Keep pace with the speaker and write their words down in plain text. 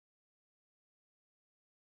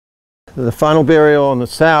The final burial on the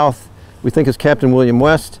south, we think, is Captain William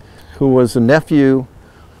West, who was a nephew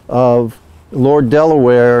of Lord De La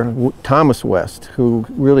Warr, Thomas West, who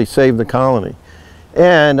really saved the colony.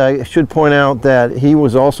 And I should point out that he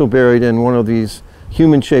was also buried in one of these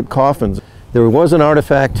human-shaped coffins. There was an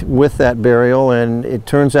artifact with that burial, and it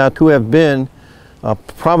turns out to have been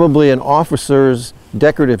probably an officer's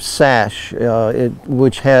decorative sash,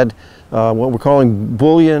 which had what we're calling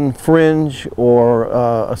bullion, fringe, or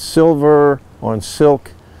a silver on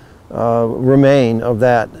silk remain of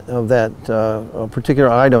that particular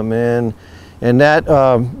item, and that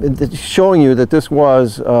it's showing you that this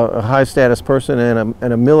was a high-status person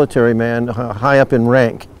and a military man high up in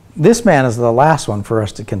rank. This man is the last one for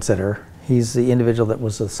us to consider. He's the individual that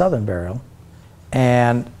was the southern burial,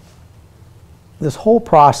 and this whole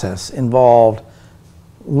process involved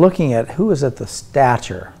looking at who is at the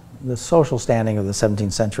stature, the social standing of the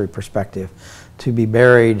 17th century perspective, to be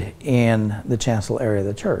buried in the chancel area of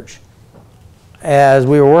the church. As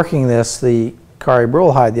we were working this, the Kari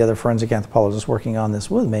Brulhide, the other forensic anthropologist working on this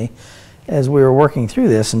with me, as we were working through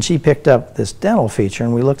this, and she picked up this dental feature,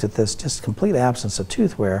 and we looked at this just complete absence of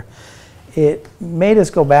tooth wear, it made us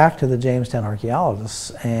go back to the Jamestown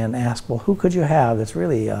archaeologists and ask, well, who could you have that's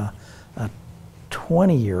really a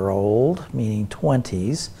 20-year-old, meaning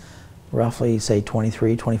 20s, roughly say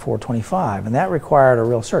 23, 24, 25, and that required a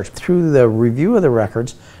real search. Through the review of the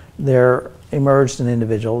records, there emerged an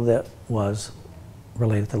individual that was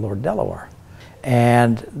related to Lord De La Warr.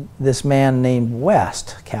 And this man named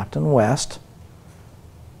West, Captain West,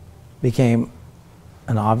 became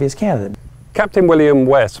an obvious candidate. Captain William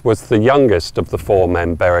West was the youngest of the four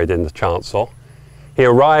men buried in the chancel. He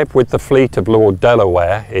arrived with the fleet of Lord De La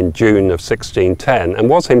Warr in June of 1610 and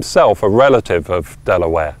was himself a relative of De La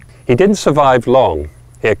Warr. He didn't survive long.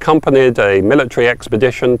 He accompanied a military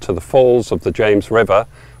expedition to the falls of the James River,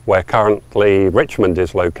 where currently Richmond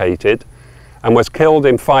is located, and was killed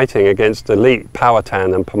in fighting against elite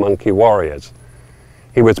Powhatan and Pamunkey warriors.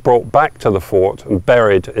 He was brought back to the fort and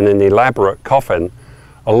buried in an elaborate coffin,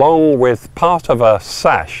 along with part of a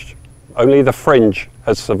sash. Only the fringe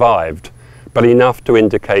has survived, but enough to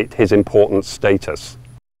indicate his important status.